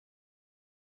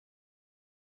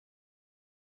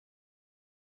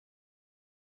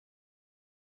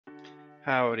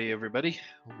Howdy everybody,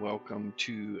 welcome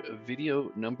to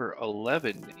video number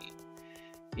 11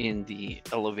 in the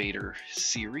elevator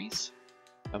series.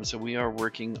 So we are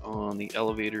working on the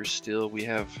elevators still. We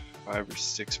have 5 or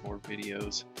 6 more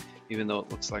videos, even though it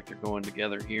looks like they're going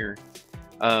together here.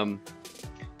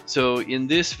 So in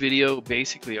this video,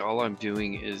 basically all I'm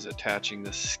doing is attaching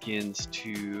the skins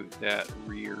to that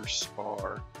rear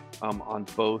spar on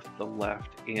both the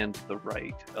left and the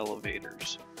right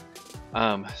elevators.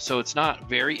 So it's not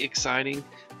very exciting.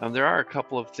 There are a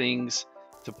couple of things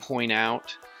to point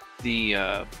out.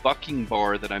 The bucking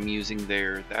bar that I'm using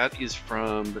there, that is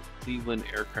from the Cleveland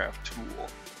Aircraft Tool.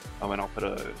 And I'll put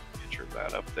a picture of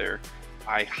that up there.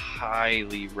 I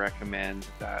highly recommend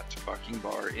that bucking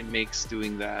bar. It makes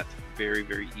doing that very,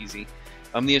 very easy.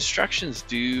 The instructions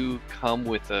do come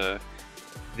with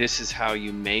this is how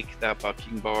you make that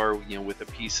bucking bar, with a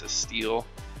piece of steel.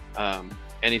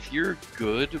 And if you're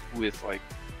good with like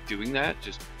doing that,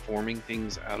 just forming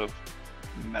things out of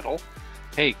metal,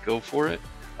 hey, go for it.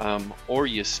 Or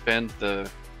you spend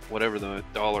whatever the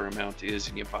dollar amount is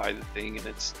and you buy the thing and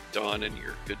it's done and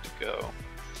you're good to go.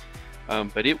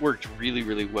 But it worked really,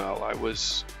 really well. I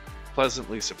was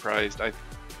pleasantly surprised. I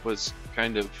was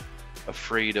kind of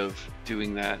afraid of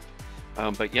doing that.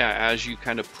 But yeah, as you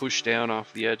kind of push down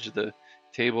off the edge of the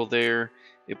table there,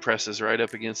 it presses right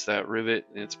up against that rivet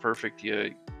and it's perfect.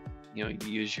 You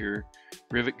use your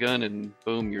rivet gun and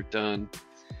boom, you're done.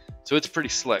 So it's pretty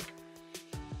slick.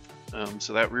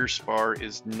 So that rear spar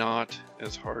is not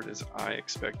as hard as I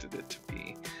expected it to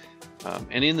be.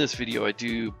 And in this video I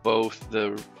do both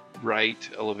the right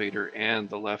elevator and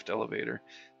the left elevator.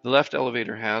 The left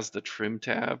elevator has the trim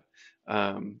tab,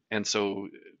 and so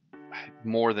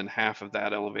more than half of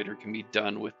that elevator can be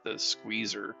done with the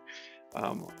squeezer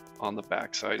on the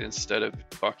back side instead of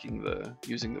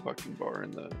using the bucking bar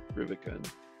and the rivet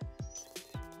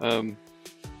gun.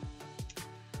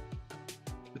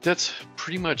 But that's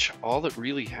pretty much all that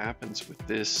really happens with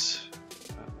this,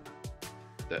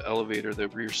 the elevator, the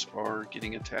rear spar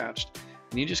getting attached,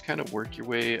 and you just kind of work your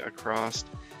way across.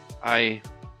 I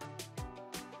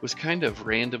was kind of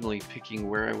randomly picking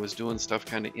where I was doing stuff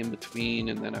kind of in between,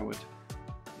 and then I would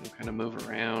kind of move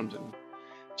around and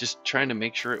just trying to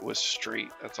make sure it was straight.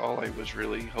 That's all I was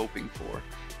really hoping for.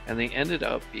 And they ended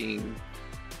up being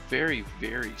very,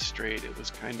 very straight. It was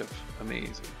kind of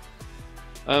amazing.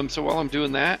 So while I'm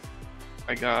doing that,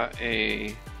 I got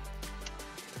a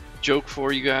joke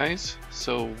for you guys.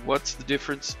 So what's the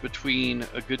difference between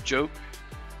a good joke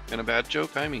and a bad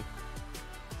joke? I mean,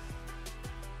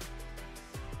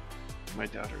 my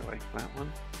daughter liked that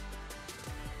one.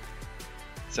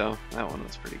 So that one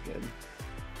was pretty good.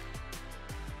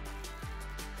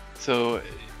 So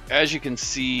as you can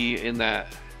see in that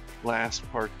last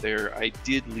part there, I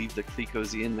did leave the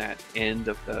clecos in that end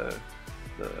of the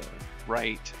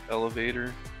right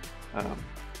elevator,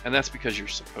 and that's because you're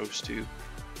supposed to.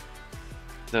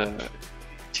 To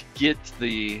get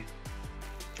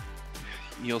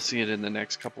you'll see it in the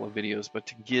next couple of videos, but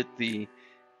to get the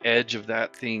edge of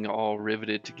that thing all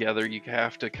riveted together, you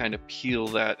have to kind of peel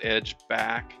that edge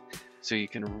back so you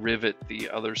can rivet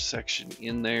the other section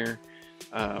in there.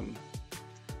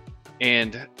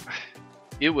 And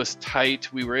it was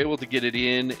tight. We were able to get it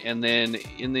in, and then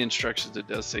in the instructions it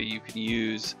does say you can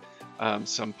use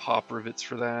some pop rivets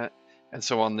for that. And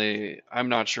so I'm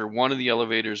not sure, one of the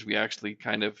elevators we actually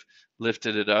kind of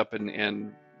lifted it up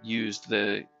and used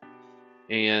the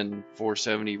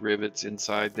AN470 rivets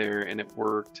inside there, and it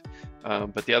worked.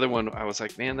 But the other one, I was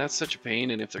like, man, that's such a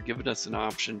pain, and if they're giving us an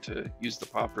option to use the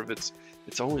pop rivets,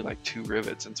 it's only like 2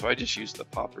 rivets, and so I just used the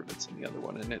pop rivets in the other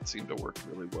one, and it seemed to work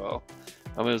really well.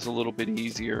 It was a little bit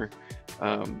easier,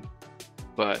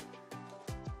 but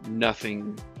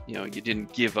nothing, you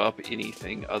didn't give up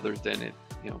anything other than it,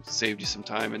 saved you some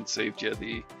time and saved you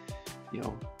the,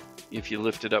 if you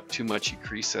lift it up too much, you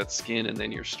crease that skin and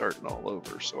then you're starting all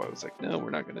over. So I was like, no, we're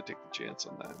not going to take the chance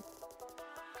on that.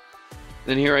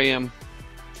 Then here I am,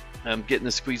 I'm getting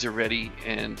the squeezer ready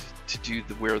and to do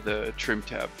where the trim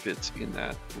tab fits in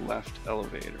that left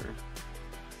elevator.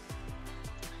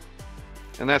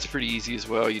 And that's pretty easy as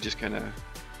well. You just kind of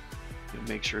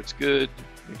make sure it's good,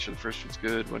 make sure the first one's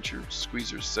good. Once your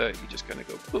squeezer's set, you just kind of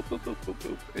go boop, boop, boop, boop,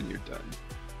 boop, and you're done.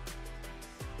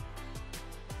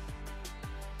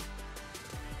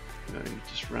 You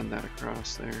just run that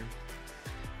across there.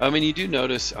 And you do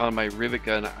notice on my rivet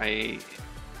gun, I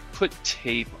put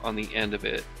tape on the end of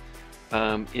it.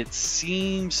 It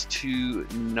seems to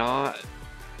not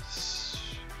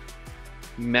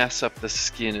mess up the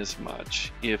skin as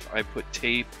much if I put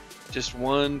tape, just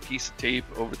one piece of tape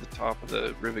over the top of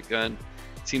the rivet gun.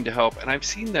 It seemed to help. And I've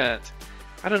seen that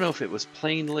I don't know if it was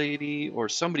Plain Lady or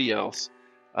somebody else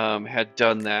had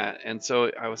done that, and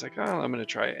so I was like, oh, I'm going to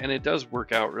try it, and it does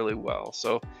work out really well.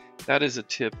 So that is a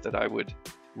tip that I would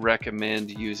recommend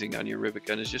using on your rivet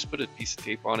gun, is just put a piece of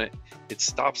tape on it. It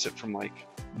stops it from like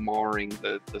marring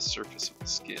the surface of the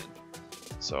skin.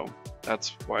 So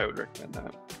that's why I would recommend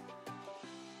that.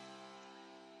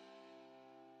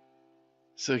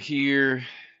 So here,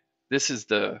 this is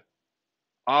the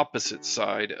opposite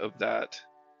side of that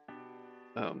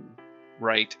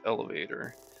right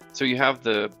elevator. So you have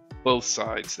both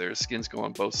sides there, skins go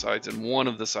on both sides, and one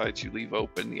of the sides you leave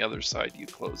open, the other side you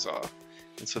close off.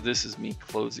 And so this is me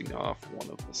closing off one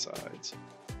of the sides.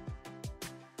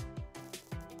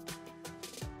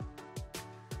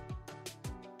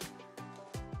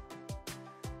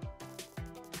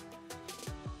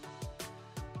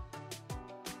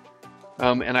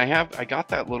 And I got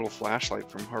that little flashlight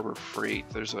from Harbor Freight.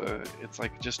 It's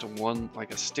like just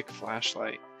a stick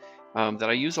flashlight that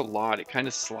I use a lot. It kind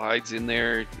of slides in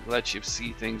there, it lets you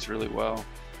see things really well.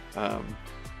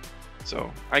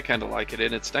 So I kind of like it,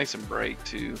 and it's nice and bright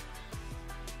too.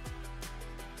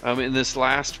 In this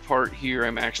last part here,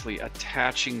 I'm actually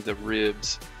attaching the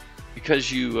ribs,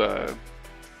 because you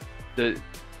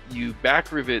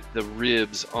back rivet the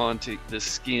ribs onto the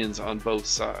skins on both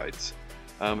sides.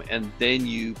 And then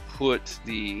you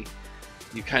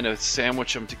kind of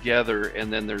sandwich them together,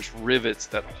 and then there's rivets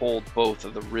that hold both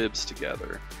of the ribs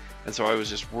together. And so I was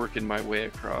just working my way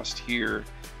across here,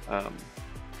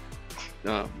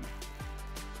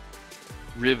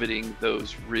 riveting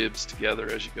those ribs together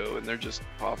as you go, and they're just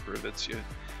pop rivets you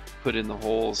put in the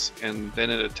holes, and then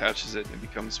it attaches it and it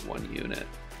becomes one unit.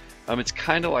 It's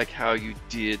kind of like how you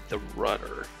did the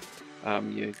rudder.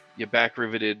 You back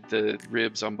riveted the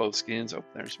ribs on both skins. Oh,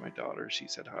 there's my daughter, she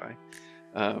said hi.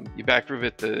 You back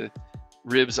rivet the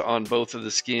ribs on both of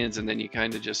the skins, and then you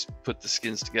kind of just put the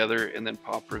skins together and then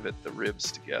pop rivet the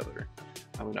ribs together,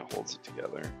 and it holds it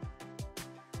together.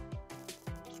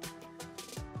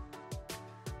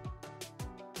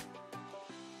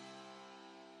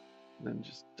 And then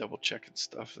just double checking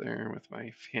stuff there with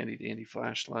my handy dandy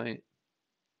flashlight.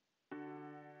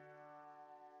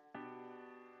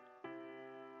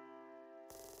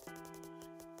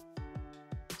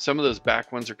 Some of those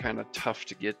back ones are kind of tough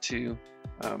to get to.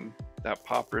 That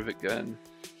pop rivet gun,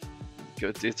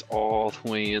 it's all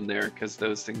the way in there, because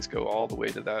those things go all the way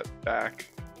to that back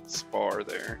spar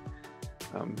there.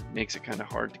 Makes it kind of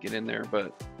hard to get in there,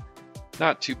 but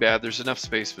not too bad. There's enough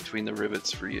space between the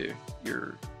rivets for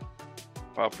your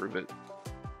pop rivet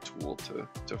tool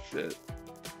to fit,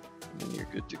 and then you're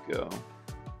good to go.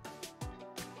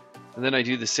 And then I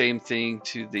do the same thing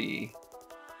to the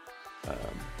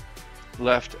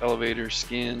left elevator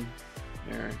skin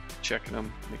there, checking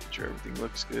them, making sure everything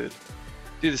looks good.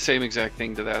 Do the same exact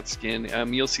thing to that skin.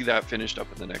 You'll see that finished up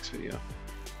in the next video.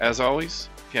 As always,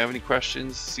 if you have any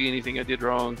questions, see anything I did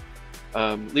wrong,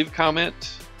 leave a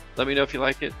comment, let me know if you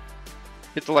like it,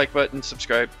 hit the like button,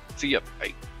 subscribe. See ya,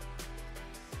 bye.